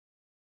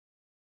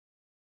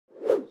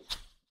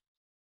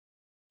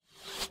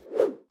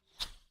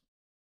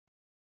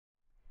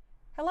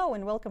Hello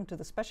and welcome to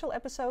the special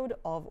episode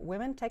of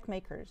Women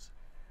Techmakers.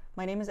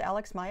 My name is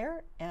Alex Maier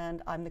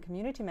and I'm the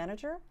Community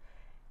Manager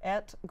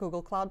at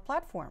Google Cloud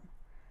Platform.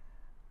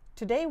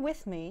 Today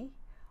with me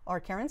are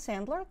Karen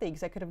Sandler, the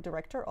Executive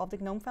Director of the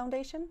GNOME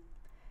Foundation.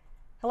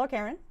 Hello,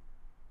 Karen.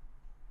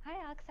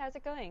 Hi, Alex. How's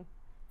it going?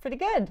 Pretty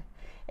good.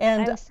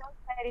 And I'm so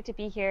excited to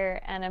be here,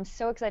 and I'm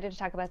so excited to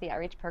talk about the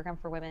outreach program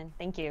for women.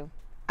 Thank you.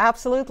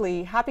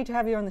 Absolutely. Happy to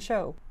have you on the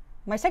show.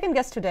 My second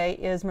guest today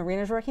is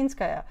Marina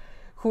Zhurakhinskaya,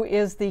 who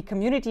is the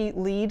community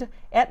lead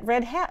at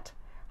Red Hat.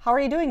 How are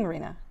you doing,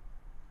 Marina?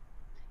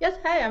 Yes,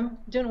 hi, I'm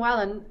doing well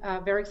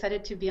and very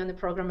excited to be on the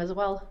program as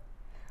well.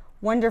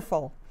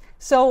 Wonderful.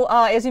 So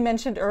as you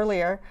mentioned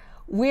earlier,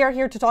 we are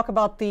here to talk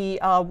about the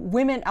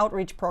Women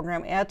Outreach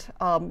Program at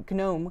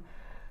GNOME.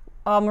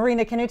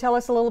 Marina, can you tell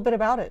us a little bit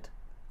about it?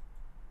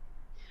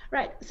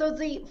 Right, so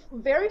the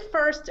very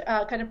first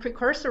kind of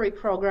precursory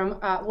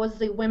program was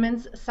the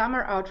Women's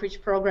Summer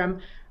Outreach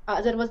Program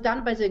that was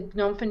done by the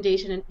GNOME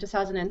Foundation in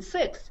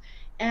 2006.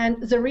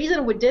 And the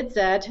reason we did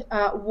that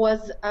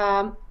was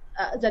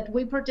that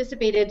we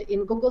participated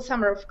in Google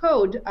Summer of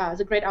Code,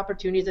 the great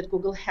opportunities that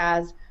Google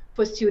has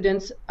for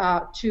students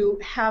to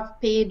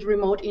have paid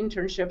remote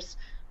internships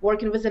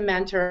working with a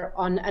mentor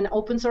on an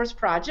open source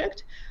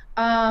project.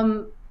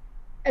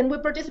 And we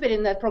participated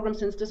in that program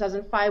since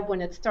 2005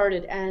 when it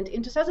started. And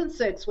in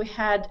 2006, we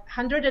had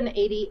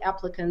 180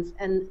 applicants,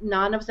 and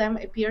none of them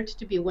appeared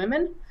to be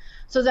women.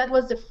 So that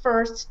was the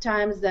first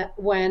time that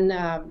when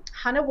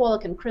Hannah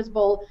Wallach and Chris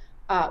Ball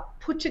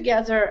put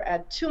together a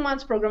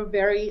 2-month program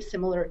very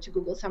similar to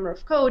Google Summer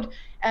of Code.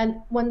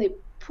 And when they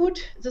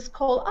put this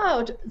call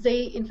out,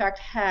 they in fact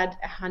had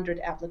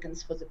 100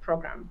 applicants for the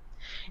program.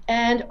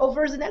 And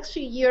over the next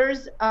few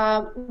years,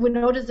 we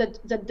noticed that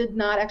that did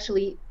not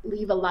actually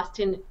leave a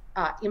lasting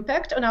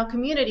impact on our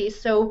community.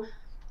 So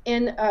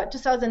in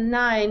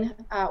 2009,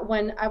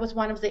 when I was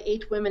one of the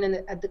 8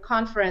 women at the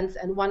conference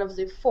and one of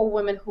the 4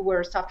 women who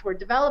were software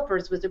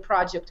developers with the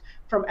project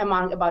from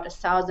among about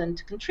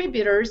 1,000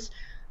 contributors,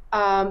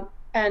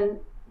 and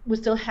we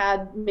still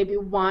had maybe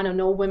 1 or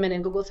no women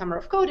in Google Summer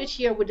of Code each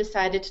year, we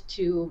decided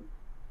to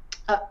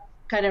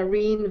kind of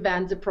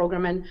reinvent the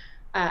program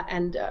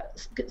and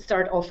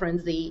start offering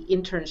the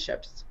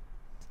internships.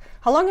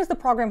 How long has the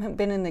program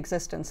been in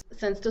existence?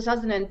 Since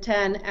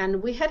 2010,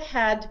 and we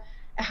had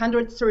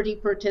 130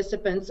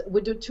 participants. We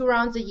do 2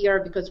 rounds a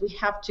year because we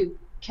have to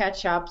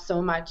catch up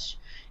so much.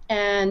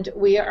 And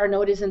we are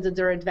noticing that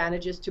there are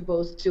advantages to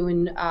both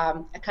doing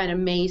a kind of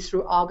May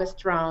through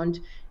August round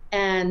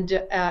and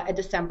a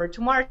December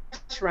to March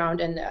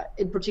round. And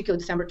in particular,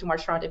 December to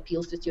March round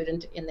appeals to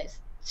students in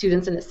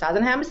the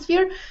Southern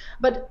Hemisphere.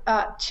 But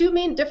 2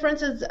 main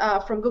differences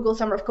from Google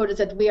Summer of Code is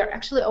that we are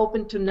actually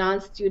open to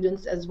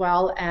non-students as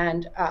well,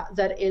 and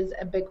that is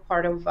a big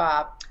part of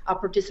our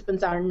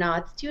participants are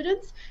not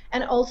students.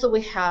 And also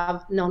we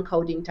have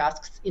non-coding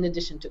tasks in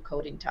addition to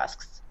coding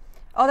tasks.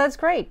 Oh, that's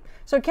great.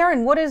 So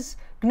Karen, what is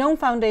GNOME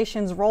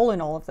Foundation's role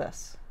in all of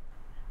this?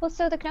 Well,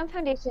 so the GNOME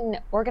Foundation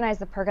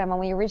organized the program. When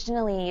we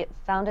originally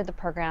founded the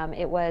program,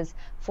 it was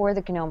for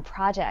the GNOME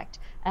project.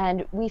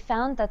 And we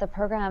found that the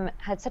program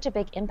had such a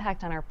big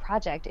impact on our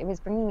project. It was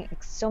bringing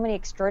so many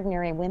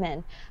extraordinary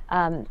women.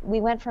 We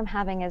went from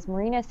having, as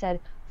Marina said,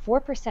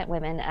 4%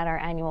 women at our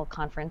annual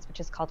conference, which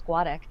is called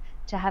GWADEC,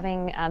 to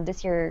having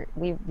this year,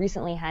 we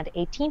recently had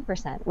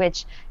 18%,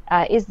 which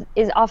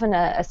is often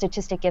a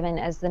statistic given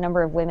as the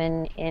number of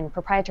women in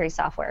proprietary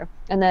software.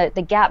 And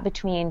the gap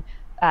between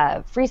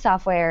free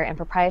software and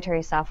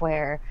proprietary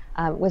software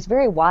was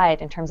very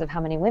wide in terms of how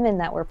many women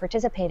that were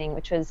participating,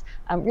 which was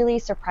really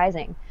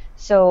surprising.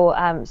 So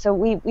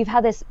we've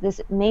had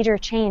this major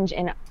change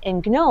in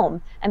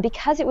GNOME, and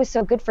because it was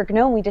so good for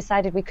GNOME, we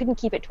decided we couldn't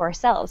keep it to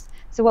ourselves.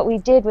 So what we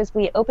did was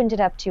we opened it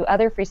up to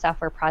other free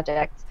software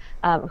projects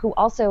who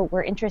also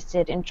were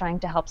interested in trying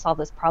to help solve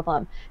this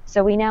problem.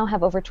 So we now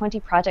have over 20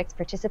 projects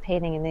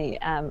participating in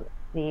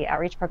the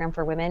outreach program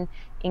for women,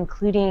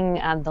 including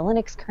the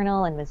Linux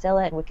kernel and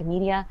Mozilla and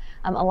Wikimedia.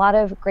 A lot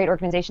of great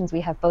organizations.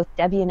 We have both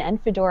Debian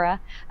and Fedora.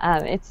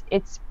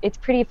 It's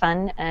pretty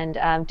fun,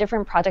 and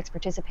different projects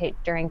participate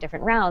during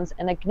different rounds.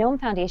 And the GNOME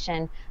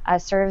Foundation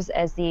serves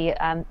as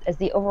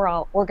the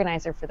overall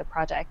organizer for the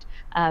project.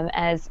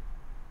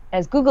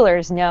 As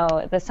Googlers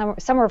know, the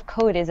Summer of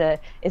Code is a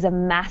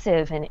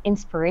massive and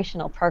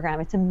inspirational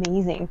program. It's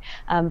amazing,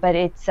 but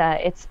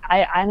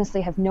I honestly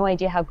have no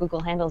idea how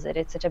Google handles it.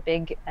 It's such a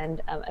big and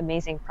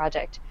amazing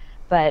project.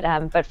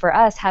 But for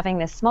us, having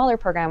this smaller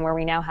program where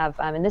we now have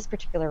in this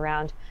particular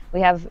round,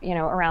 we have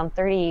around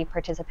 30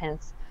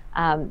 participants.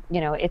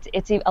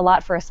 It's a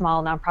lot for a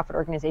small nonprofit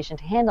organization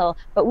to handle,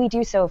 but we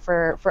do so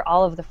for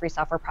all of the free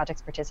software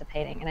projects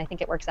participating, and I think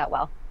it works out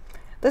well.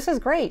 This is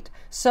great.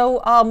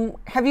 So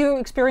have you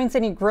experienced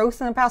any growth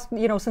in the past,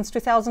 since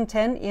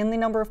 2010 in the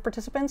number of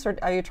participants, or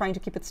are you trying to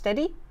keep it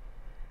steady?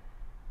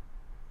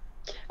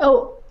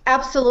 Oh,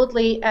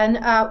 absolutely. And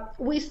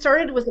we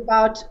started with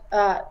about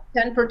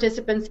 10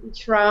 participants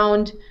each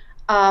round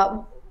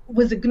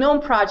with the GNOME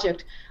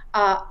project.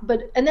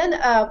 And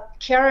then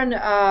Karen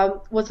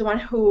was the one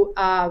who,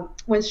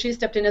 when she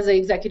stepped in as the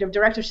executive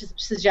director, she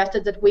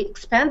suggested that we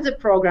expand the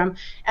program.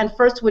 And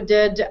first we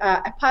did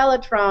a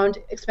pilot round,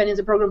 expanding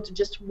the program to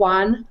just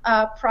one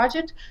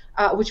project,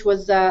 which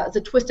was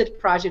the Twisted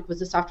project with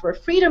the Software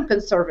Freedom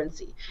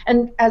Conservancy.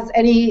 And as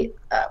any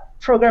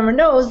programmer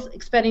knows,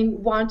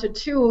 expanding 1 to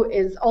 2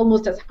 is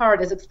almost as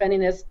hard as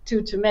expanding as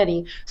 2 to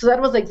many. So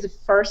that was like the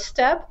first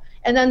step.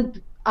 And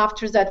then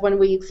after that, when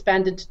we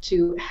expanded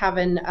to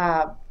having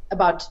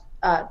about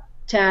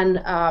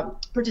 10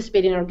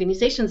 participating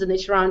organizations in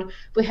each round,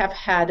 we have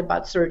had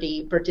about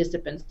 30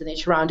 participants in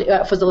each round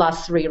for the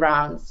last 3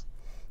 rounds.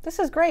 This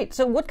is great.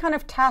 So what kind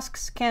of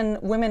tasks can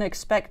women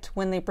expect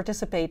when they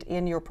participate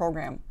in your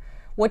program?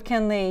 What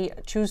can they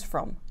choose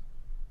from?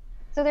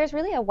 So there's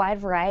really a wide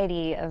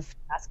variety of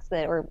tasks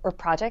that, or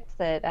projects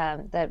that,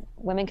 that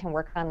women can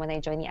work on when they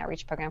join the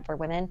outreach program for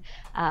women.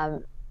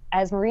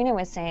 As Marina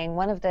was saying,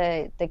 one of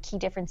the key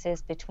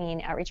differences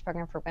between Outreach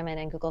Program for Women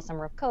and Google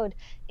Summer of Code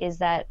is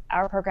that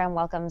our program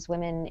welcomes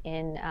women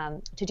in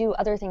to do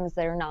other things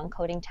that are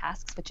non-coding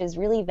tasks, which is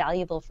really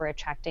valuable for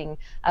attracting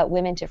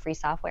women to free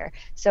software.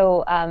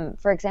 So,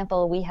 for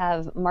example, we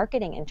have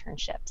marketing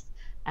internships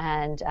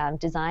and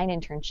design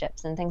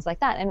internships and things like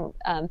that.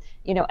 And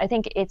you know, I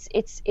think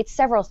it's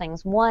several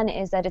things. One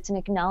is that it's an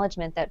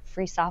acknowledgement that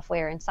free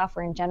software and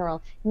software in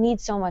general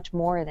needs so much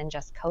more than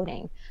just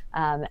coding,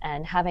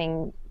 and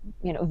having,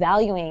 you know,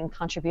 valuing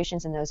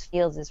contributions in those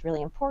fields is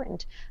really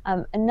important.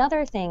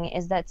 Another thing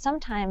is that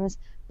sometimes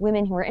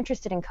women who are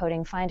interested in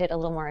coding find it a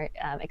little more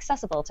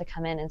accessible to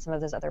come in some of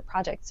those other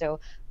projects.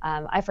 So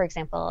I, for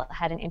example,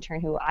 had an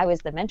intern who I was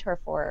the mentor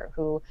for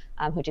who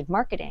did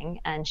marketing,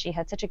 and she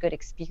had such a good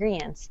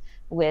experience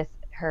with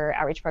her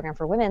outreach program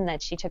for women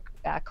that she took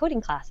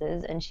coding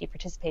classes and she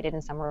participated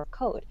in Summer of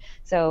Code.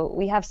 So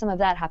we have some of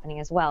that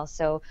happening as well.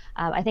 So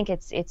I think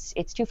it's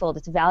twofold.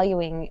 It's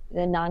valuing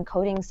the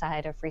non-coding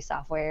side of free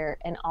software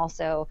and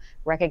also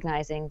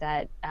recognizing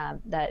that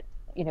that,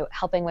 you know,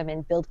 helping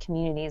women build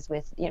communities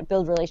with, you know,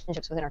 build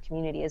relationships within our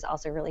community is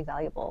also really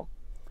valuable.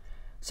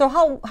 So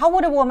how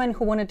would a woman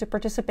who wanted to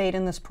participate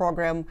in this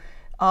program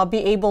be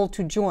able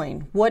to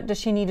join? What does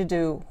she need to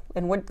do,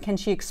 and what can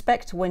she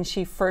expect when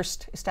she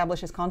first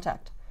establishes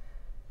contact?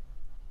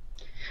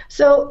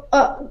 So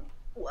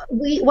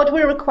what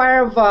we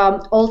require of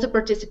all the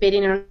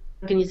participating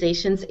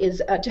organizations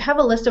is to have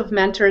a list of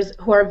mentors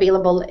who are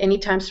available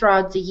anytime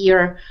throughout the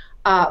year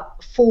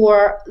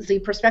for the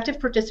prospective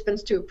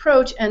participants to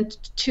approach and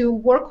to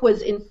work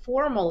with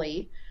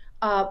informally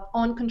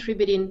on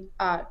contributing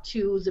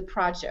to the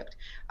project.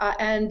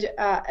 And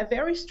a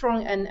very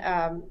strong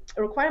and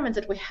requirement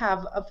that we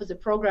have for the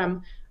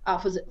program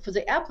for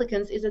the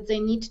applicants is that they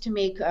need to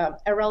make a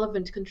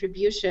relevant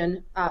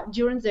contribution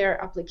during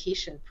their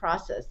application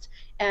process.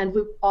 And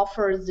we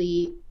offer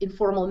the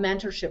informal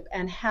mentorship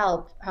and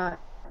help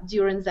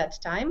during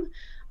that time.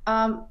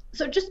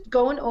 So just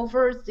going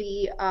over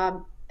the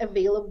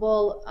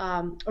available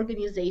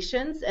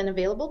organizations and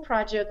available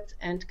projects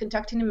and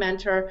contacting a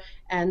mentor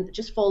and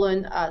just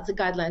following the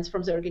guidelines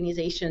from the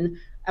organization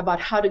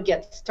about how to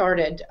get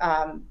started,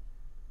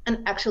 and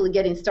actually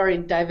getting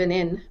started diving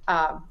in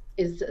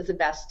is the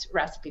best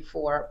recipe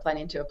for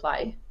planning to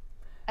apply.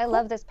 I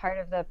love this part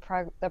of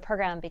the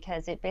program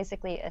because it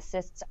basically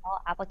assists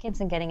all applicants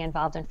in getting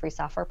involved in free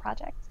software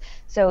projects.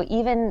 So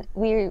even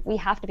we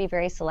have to be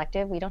very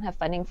selective. We don't have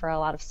funding for a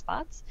lot of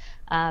spots.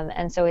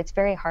 And so it's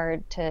very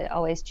hard to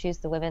always choose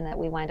the women that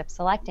we wind up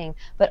selecting.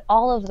 But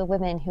all of the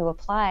women who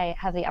apply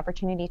have the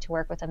opportunity to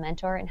work with a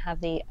mentor and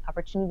have the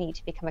opportunity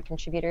to become a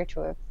contributor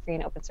to a free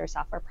and open source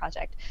software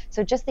project.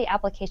 So just the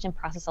application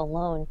process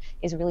alone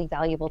is really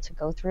valuable to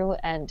go through.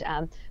 And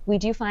we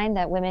do find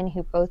that women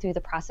who go through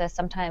the process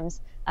sometimes,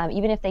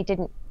 even if they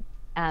didn't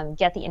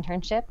get the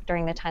internship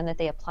during the time that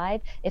they applied,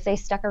 if they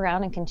stuck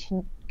around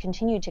and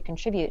continued to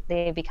contribute,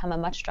 they become a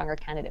much stronger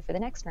candidate for the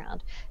next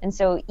round. And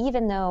so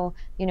even though,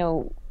 you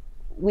know,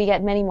 we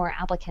get many more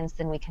applicants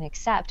than we can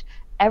accept,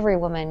 every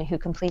woman who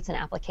completes an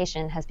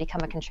application has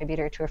become a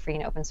contributor to a free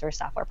and open source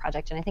software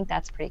project, and I think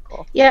that's pretty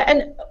cool. Yeah,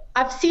 and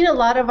I've seen a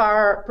lot of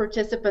our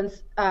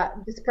participants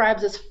describe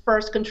this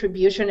first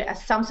contribution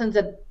as something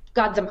that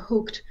got them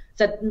hooked,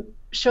 that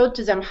showed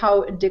to them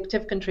how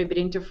addictive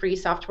contributing to free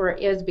software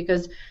is,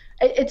 because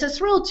it's a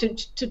thrill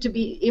to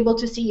be able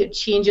to see your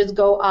changes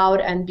go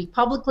out and be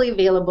publicly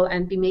available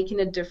and be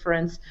making a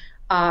difference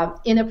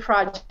in a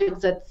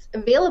project that's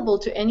available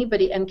to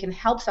anybody and can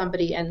help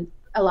somebody, and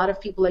a lot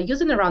of people are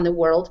using it around the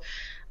world.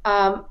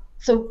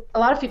 So a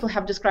lot of people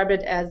have described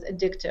it as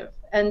addictive.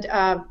 And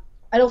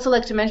I'd also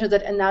like to mention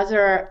that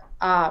another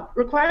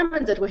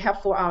requirement that we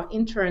have for our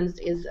interns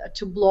is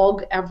to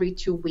blog every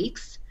 2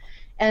 weeks.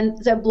 And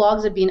their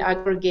blogs are being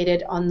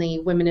aggregated on the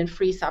Women in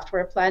Free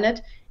Software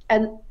Planet.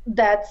 And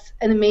that's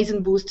an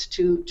amazing boost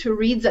to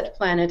read that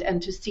planet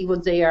and to see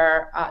what they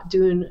are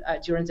doing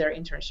during their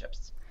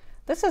internships.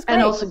 This is great.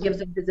 And also gives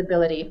them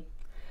visibility.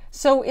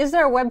 So is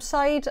there a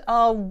website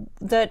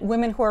that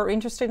women who are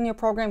interested in your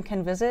program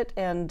can visit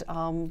and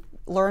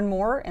learn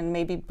more and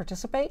maybe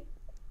participate?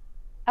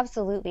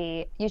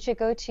 Absolutely. You should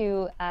go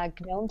to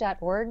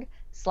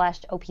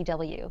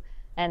gnome.org/OPW,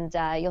 and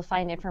you'll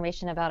find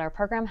information about our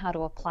program, how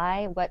to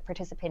apply, what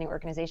participating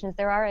organizations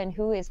there are, and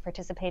who is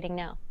participating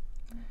now.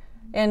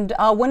 And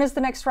when is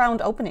the next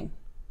round opening?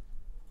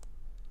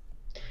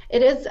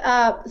 It is,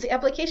 the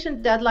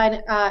application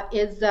deadline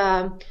is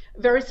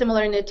very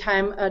similar in the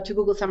time to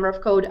Google Summer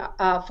of Code.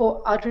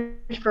 For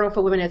Outreach Program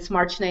for Women, it's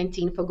March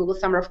 19. For Google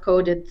Summer of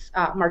Code, it's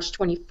March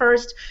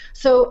 21st.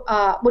 So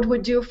what we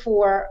do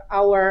for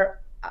our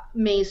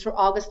May through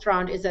August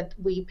round is that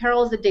we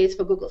parallel the dates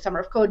for Google Summer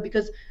of Code,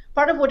 because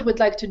part of what we'd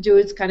like to do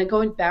is kind of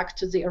going back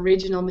to the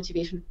original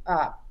motivation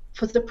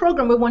for the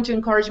program. We want to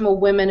encourage more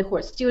women who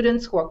are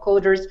students, who are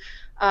coders,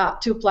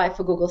 to apply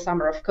for Google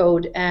Summer of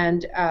Code,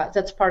 and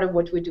that's part of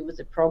what we do with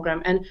the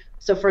program. And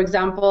so, for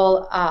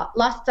example,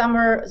 last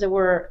summer there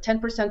were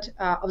 10%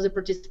 of the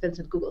participants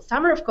in Google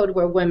Summer of Code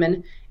were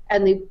women,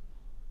 and the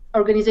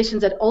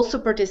organizations that also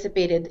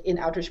participated in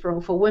Outreach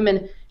Program for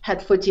Women had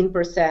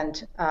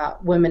 14%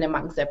 women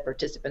amongst their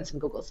participants in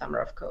Google Summer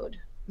of Code.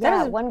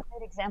 Yeah, one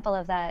great example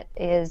of that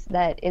is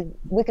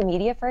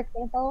Wikimedia, for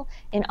example.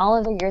 In all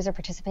of the years of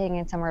participating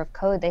in Summer of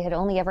Code, they had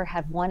only ever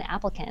had one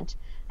applicant.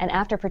 And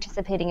after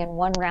participating in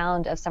one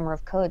round of Summer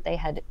of Code, they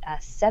had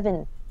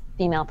 7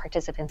 female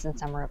participants in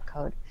Summer of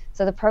Code.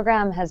 So the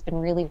program has been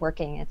really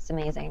working. It's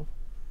amazing.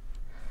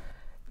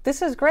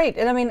 This is great.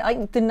 And I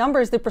mean, the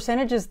numbers, the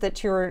percentages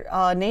that you're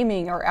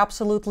naming are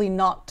absolutely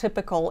not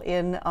typical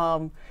in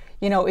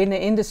in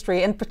the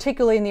industry, and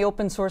particularly in the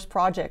open source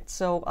project.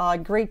 So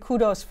great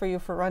kudos for you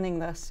for running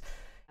this.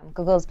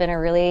 Google's been a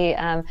really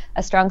a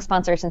strong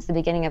sponsor since the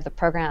beginning of the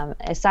program.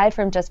 Aside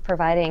from just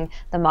providing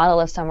the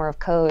model of Summer of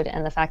Code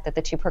and the fact that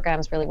the two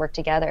programs really work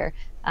together,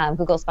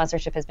 Google's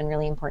sponsorship has been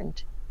really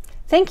important.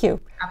 Thank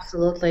you.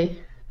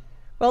 Absolutely.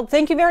 Well,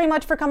 thank you very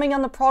much for coming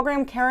on the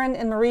program, Karen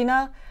and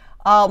Marina.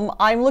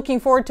 I'm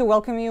looking forward to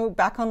welcoming you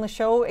back on the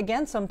show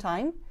again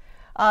sometime.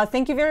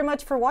 Thank you very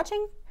much for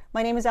watching.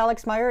 My name is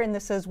Alex Maier, and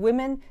this is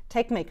Women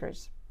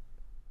Techmakers.